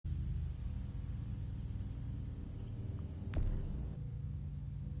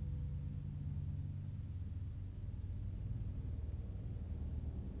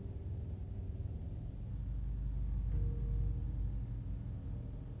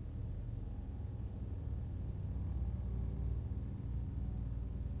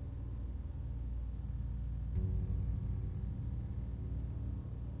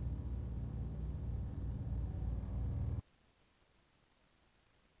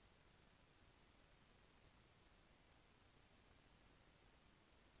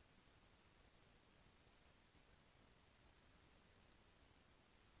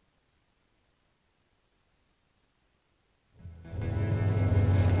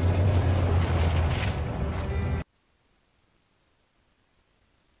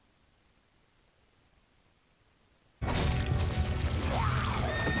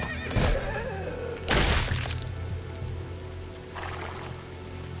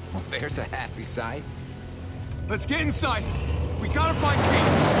Well, there's a happy sight. Let's get inside. We gotta find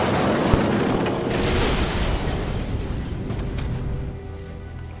Kate.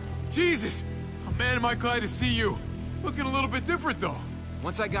 Jesus! Oh, man, am I glad to see you. Looking a little bit different, though.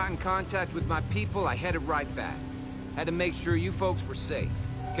 Once I got in contact with my people, I headed right back. Had to make sure you folks were safe.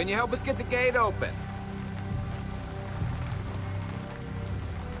 Can you help us get the gate open?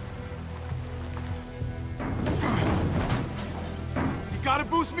 You gotta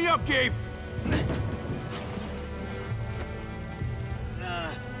boost me up, Gabe.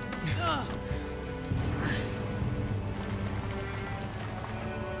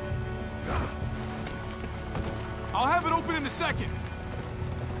 I'll have it open in a second.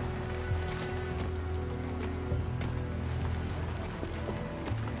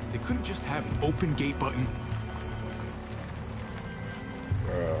 They couldn't just have an open gate button.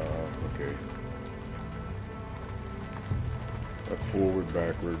 Okay. That's forward,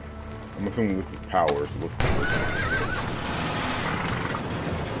 backward. I'm assuming this is power, so let's go.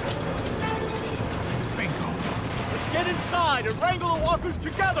 Bingo. Let's get inside and wrangle the walkers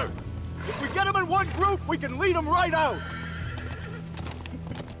together. If we get them in one group, we can lead them right out.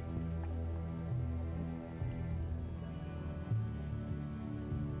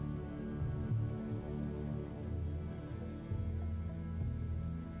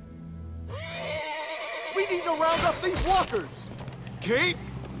 We need to round up these walkers. Kate?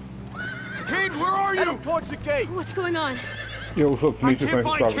 Kate, where are Head you? 'em towards the gate. What's going on? Yo, what's up, Sneak? I can't find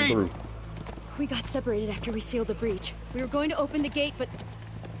Thanks for Kate. stopping through. We got separated after we sealed the breach. We were going to open the gate, but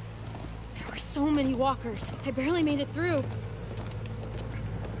there were so many walkers. I barely made it through.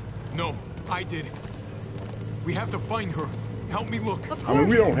 No, I did. We have to find her. Help me look. Of course. I mean,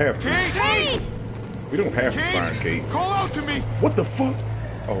 we don't have to. Kate! Kate! We don't have to Kate! find Kate. Call out to me! What the fuck?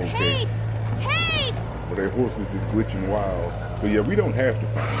 Oh, okay. Kate! Kate! Well, their horse was just glitching wild. But yeah, we don't have to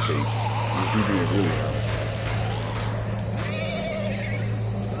find Kate. If we being really honest.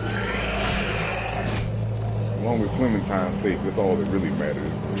 As long as Clementine's safe, that's all that really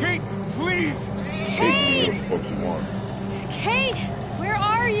matters. Kate, please! Kate can do what the fuck she wants. Kate! Where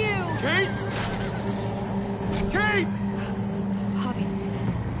are you? Kate! Kate! Javi.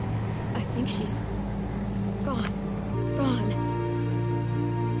 I think she's gone. Gone.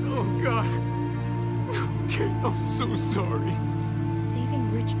 Oh, God. Kate, I'm so sorry.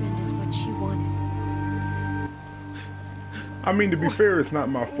 Saving Richmond is what she wanted. I mean, to be fair, it's not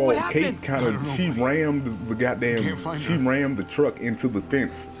my fault. Kate kind I don't know, of, she man. rammed the goddamn, Can't find she her. rammed the truck into the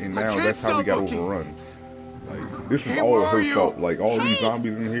fence, and I now can't that's how we stop got looking. overrun. Like, this is Kate, all where her are you? fault. Like, all these Kate!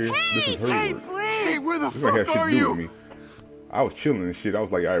 zombies in here, this is her Kate, work. please! Kate, where the This ain't fuck have are shit to do with you? me. I was chilling and shit. I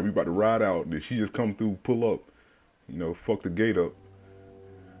was like, all right, we about to ride out. Did she just come through, pull up, you know, fuck the gate up?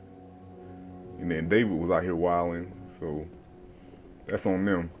 And then David was out here wilding, so that's on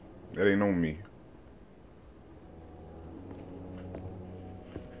them. That ain't on me.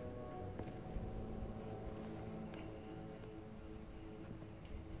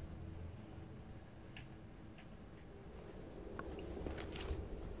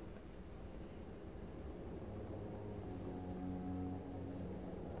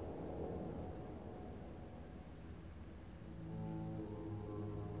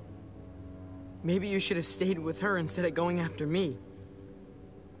 Maybe you should have stayed with her instead of going after me.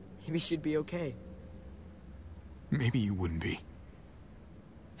 Maybe she'd be okay. Maybe you wouldn't be.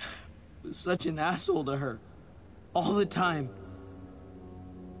 I was such an asshole to her. All the time.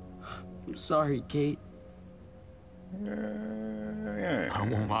 I'm sorry, Kate. Yeah. I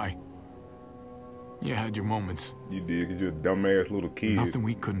won't lie. You had your moments. You did, cause you're a dumbass little kid. Nothing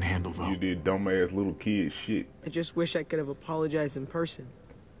we couldn't handle, though. You did dumbass little kid shit. I just wish I could have apologized in person.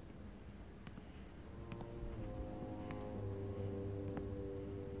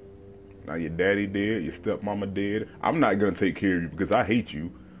 Now your daddy dead, your stepmama dead. I'm not gonna take care of you because I hate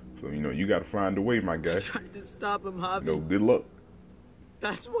you. So, you know, you gotta find a way, my guy. I tried to stop him, Javi. No, good luck.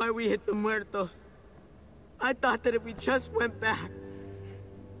 That's why we hit the muertos. I thought that if we just went back,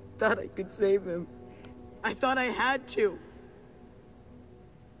 thought I could save him. I thought I had to.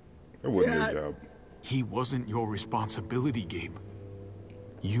 That wasn't Dad. your job. He wasn't your responsibility, Gabe.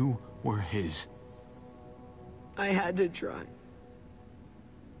 You were his. I had to try.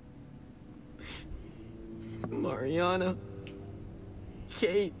 Mariana.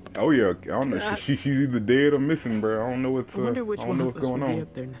 Kate. Oh yeah, I don't know. Dad. She's either dead or missing, bro. I don't know what's I wonder which I one don't know of what's us would going be on.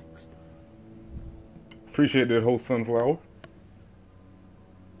 up there next. Appreciate that whole sunflower.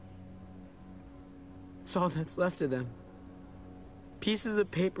 It's all that's left of them. Pieces of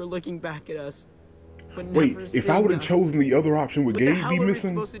paper looking back at us. But Wait, never if I would have seeing us. chosen the other option, would What the Gabe hell be are we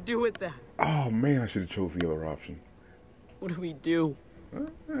missing? supposed to do with that? Oh man, I should have chose the other option. What do we do?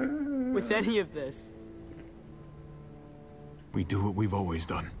 with any of this. We do what we've always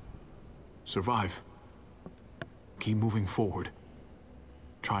done. Survive. Keep moving forward.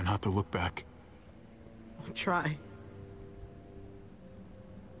 Try not to look back. I'll try.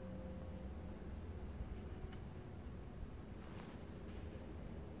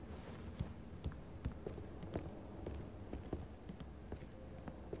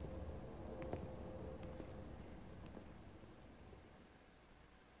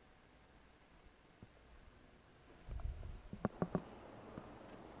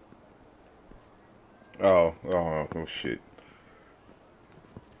 Oh shit.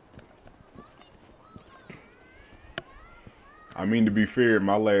 I mean, to be fair,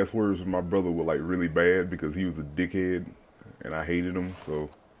 my last words with my brother were like really bad because he was a dickhead and I hated him, so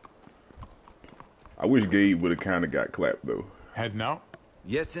I wish Gabe would have kind of got clapped though. Heading out?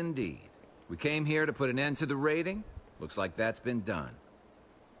 Yes, indeed. We came here to put an end to the raiding. Looks like that's been done.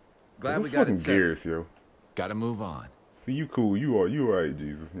 Glad That's we got fucking it settled. Garrus, yo. Gotta move on. See, you cool. You alright,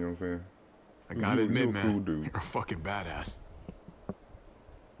 Jesus. You know what I'm saying? I gotta admit, you're a man, cool dude. you're a fucking badass.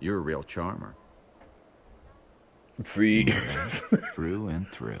 You're a real charmer. See? Through and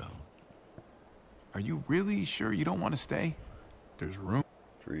through. Are you really sure you don't want to stay? There's room.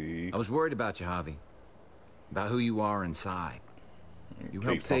 See? I was worried about you, Javi. About who you are inside. You Keep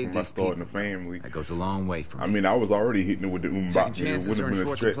helped talking save about these starting people. a family. That goes a long way for me. I mean, I was already hitting it with the Second Umbach. It chances wouldn't are have in been a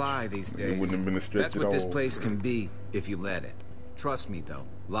short stretch. supply these days. It wouldn't have been a stretch That's at what this all. place can be if you let it. Trust me, though.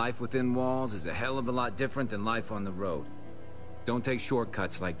 Life within walls is a hell of a lot different than life on the road. Don't take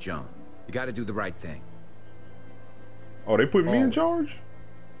shortcuts like John. You gotta do the right thing. Oh, they put me in Always. charge?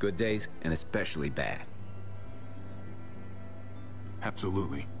 Good days, and especially bad.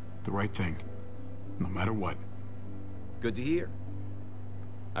 Absolutely. The right thing. No matter what. Good to hear.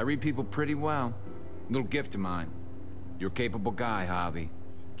 I read people pretty well. Little gift of mine. You're a capable guy, Javi.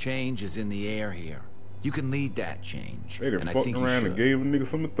 Change is in the air here. You can lead that change. They done and I fucked think you around should. and gave a nigga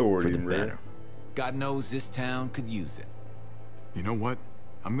some For authority, the man. better. God knows this town could use it. You know what?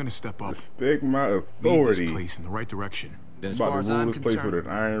 I'm gonna step up. Respect my Lead authority. this place in the right direction. Then as About far as to rule I'm this place with concerned,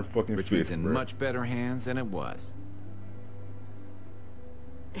 an iron fucking Richmond's fist, in bro. much better hands than it was.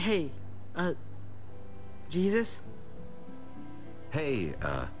 Hey, Jesus? Hey,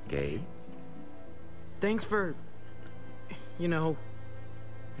 Gabe. Thanks for, you know,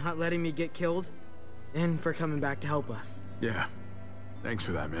 not letting me get killed, and for coming back to help us. Yeah. Thanks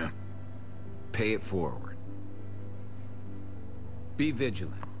for that, man. Pay it forward. Be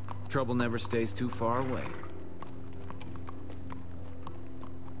vigilant. Trouble never stays too far away.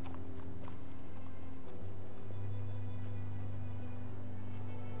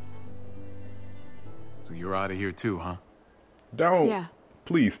 So you're out of here too, huh? Don't. Yeah.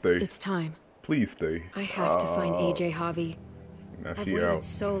 Please stay. It's time. Please stay. I have to find AJ, Javi. Now I've she waited out.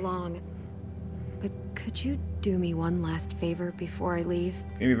 so long. But could you do me one last favor before I leave?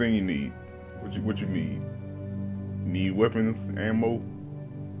 Anything you need. What you need? Need weapons, ammo,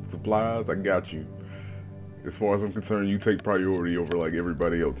 supplies? I got you. As far as I'm concerned, you take priority over like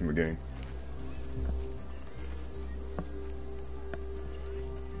everybody else in the game.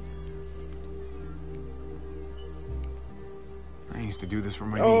 I used to do this for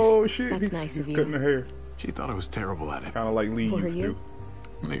my Oh niece. shit! That's he's, nice he's of you. cutting her hair, She thought I was terrible at it. kind of like Lee Were used you? to.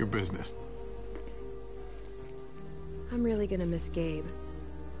 None of your business. I'm really gonna miss Gabe.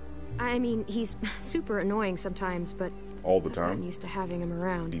 I mean, he's super annoying sometimes, but All the I've gotten time. used to having him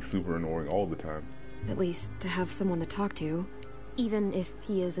around. He's super annoying all the time. At least to have someone to talk to, even if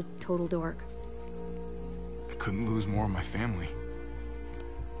he is a total dork. I couldn't lose more of my family.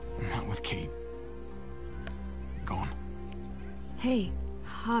 Not with Kate. Gone. Hey,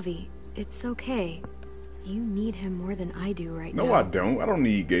 Javi, it's okay. You need him more than I do right now. No, I don't. I don't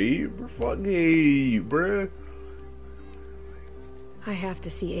need Gabe. Fuck Gabe, bruh. I have to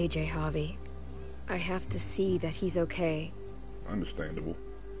see AJ, Javi. I have to see that he's okay. Understandable.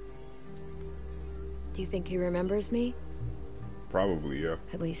 Do you think he remembers me? Probably, yeah.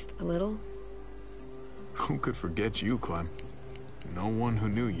 At least a little? Who could forget you, Clem? No one who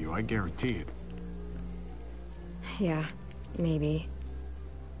knew you, I guarantee it. Yeah, maybe.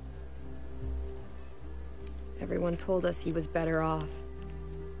 Everyone told us he was better off.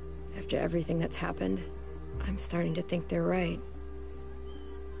 After everything that's happened, I'm starting to think they're right.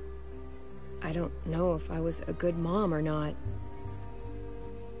 I don't know if I was a good mom or not.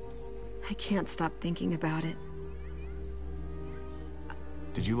 I can't stop thinking about it.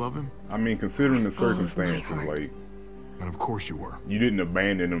 Did you love him? I mean, considering the With all of my circumstances, heart. like, And of course you were. you didn't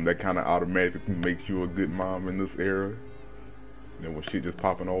abandon him. That kind of automatically makes you a good mom in this era. And then when shit just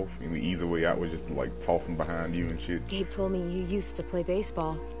popping off, and the easy way out was just to like toss them behind you and shit. Gabe told me you used to play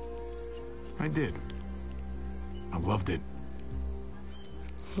baseball. I did. I loved it.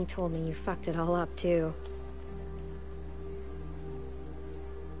 He told me you fucked it all up, too.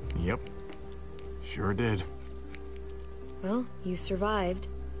 Yep. Sure did. Well, you survived,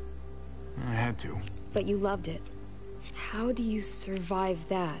 I had to. but you loved it. How do you survive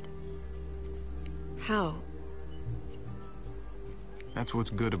that? How? That's what's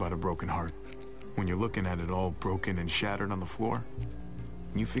good about a broken heart. When you're looking at it all broken and shattered on the floor,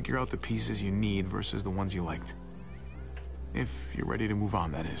 you figure out the pieces you need versus the ones you liked. If you're ready to move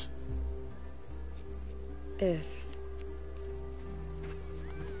on, that is. If...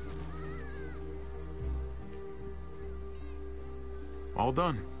 All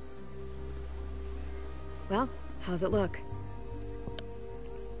done. Well, how's it look?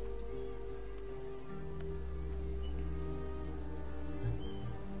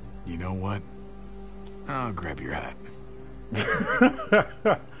 You know what? I'll grab your hat.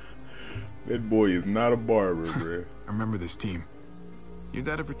 That boy is not a barber, bruh. I remember this team. Your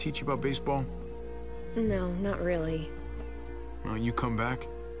dad ever teach you about baseball? No, not really. Well, you come back,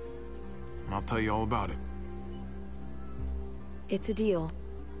 and I'll tell you all about it. It's a deal.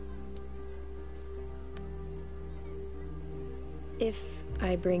 If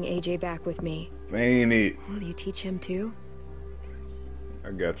I bring AJ back with me, Ain't it? will you teach him too?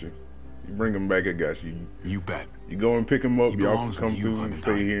 I got you. You bring him back, I got you. You bet. You go and pick him up, He y'all can belongs come with you, through and stay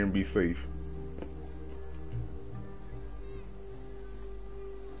Clementine. here and be safe.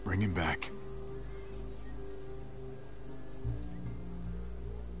 Bring him back.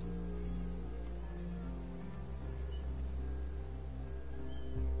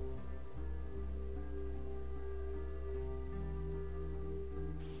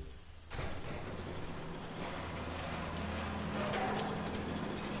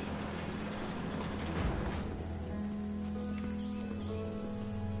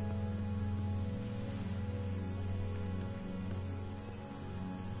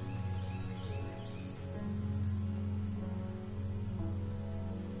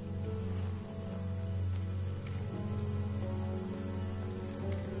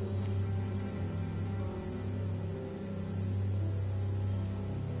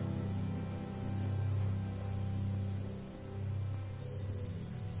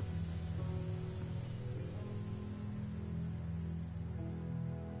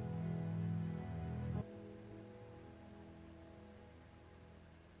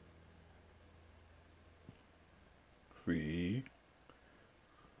 See.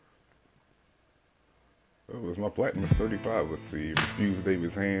 Oh, it was my platinum is 35. Let's see. Refused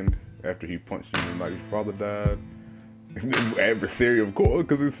David's hand after he punched him the night his father died. And then adversary, of course,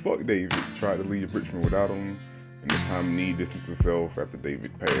 because it's fuck David. Tried to leave Richmond without him. And this time of need distanced himself after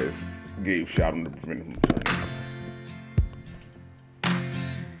David passed. Gabe shot him to prevent him from turning.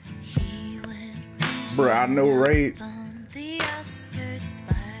 Bruh, I know, right?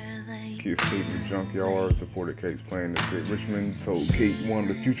 Kids stayed in the junkyard, supported Kate's plan to save Richmond, told Kate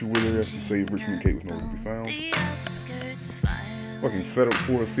wanted a future with her after to save Richmond. Kate was nowhere to be found. Fucking set up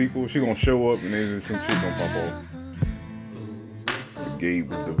for a sequel. She gonna show up and then some shit gonna pop off. But Gabe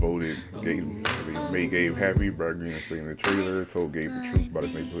was devoted. They made Gabe happy by agreeing to stay in the trailer, told Gabe the truth about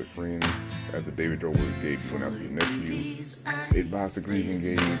his neighborhood friends. After David drove with Gabe, he went out to your nephew. They advised the grieving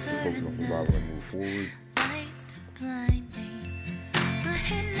Gabe to focus on survival and move forward.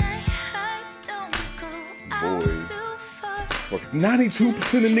 Boy, fuck,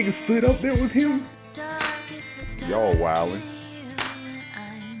 92% of niggas stood up there with him. Y'all wildin'.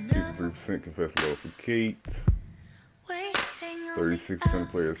 53% confessed love for Kate. 36% of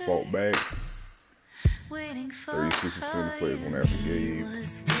players fought back. 36% of players went after Gabe.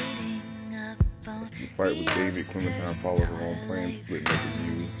 The fight with David, Clementine followed her own plan, split naked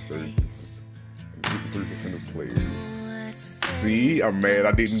views. 53% of players. See, I'm mad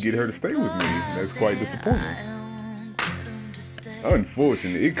I didn't get her to stay with me. That's quite disappointing.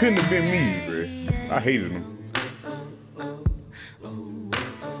 Unfortunate. It couldn't have been me, bruh. I hated him.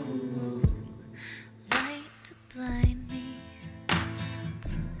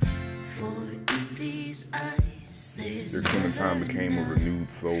 Their Clementine became a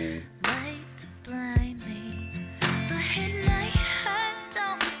renewed soul.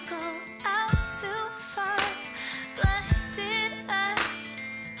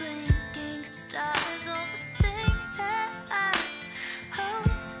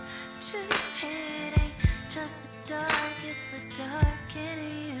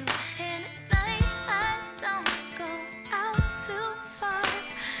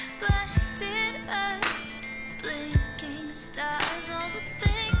 Stars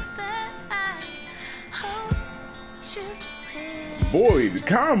Boy, the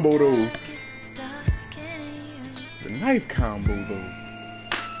combo though. The knife combo though.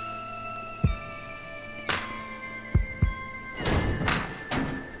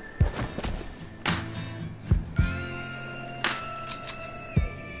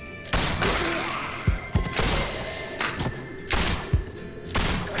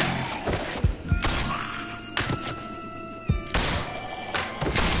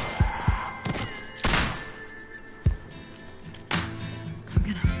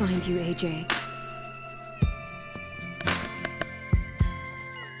 Find you, AJ.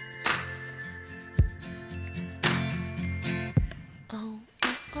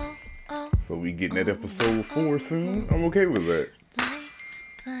 So we getting that episode 4 soon? I'm okay with that.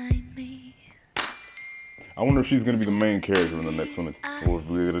 I wonder if she's gonna be the main character in the next one, or if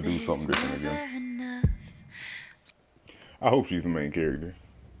we're gonna do something different again. I hope she's the main character.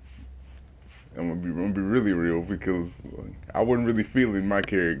 I'm gonna be really real, because I wasn't really feeling my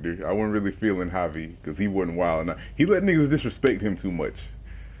character. I wasn't really feeling Javi, because he wasn't wild enough. He let niggas disrespect him too much.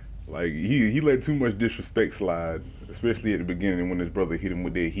 Like, he let too much disrespect slide, especially at the beginning when his brother hit him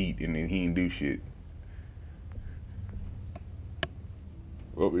with that heat and then he didn't do shit.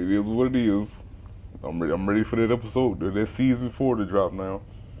 Well, it is what it is. I'm ready for that episode, that season 4 to drop now.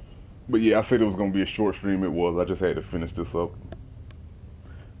 But yeah, I said it was gonna be a short stream. It was. I just had to finish this up.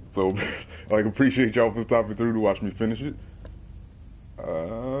 So, like, appreciate y'all for stopping through to watch me finish it.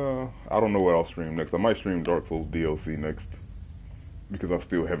 I don't know what I'll stream next. I might stream Dark Souls DLC next, because I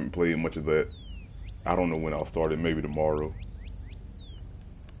still haven't played much of that. I don't know when I'll start it. Maybe tomorrow.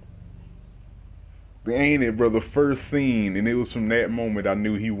 But ain't it, bro? The first scene, and it was from that moment I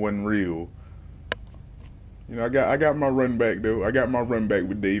knew he wasn't real. You know, I got my run back though. I got my run back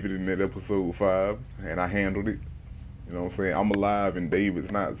with David in that episode 5, and I handled it. You know what I'm saying? I'm alive and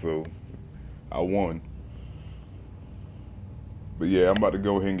David's not, so I won. But yeah, I'm about to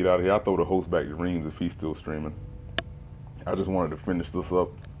go ahead and get out of here. I'll throw the host back to Reams if he's still streaming. I just wanted to finish this up.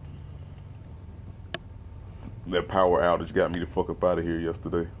 That power outage got me the fuck up out of here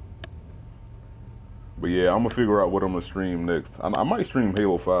yesterday. But yeah, I'm gonna figure out what I'm gonna stream next. I might stream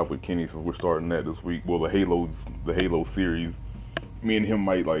Halo 5 with Kenny, since we're starting that this week. Well, the Halo series. Me and him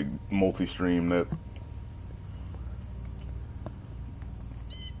might like multi-stream that.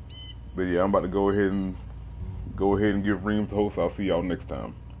 But yeah, I'm about to go ahead and give Reams the host. I'll see y'all next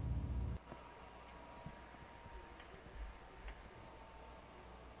time.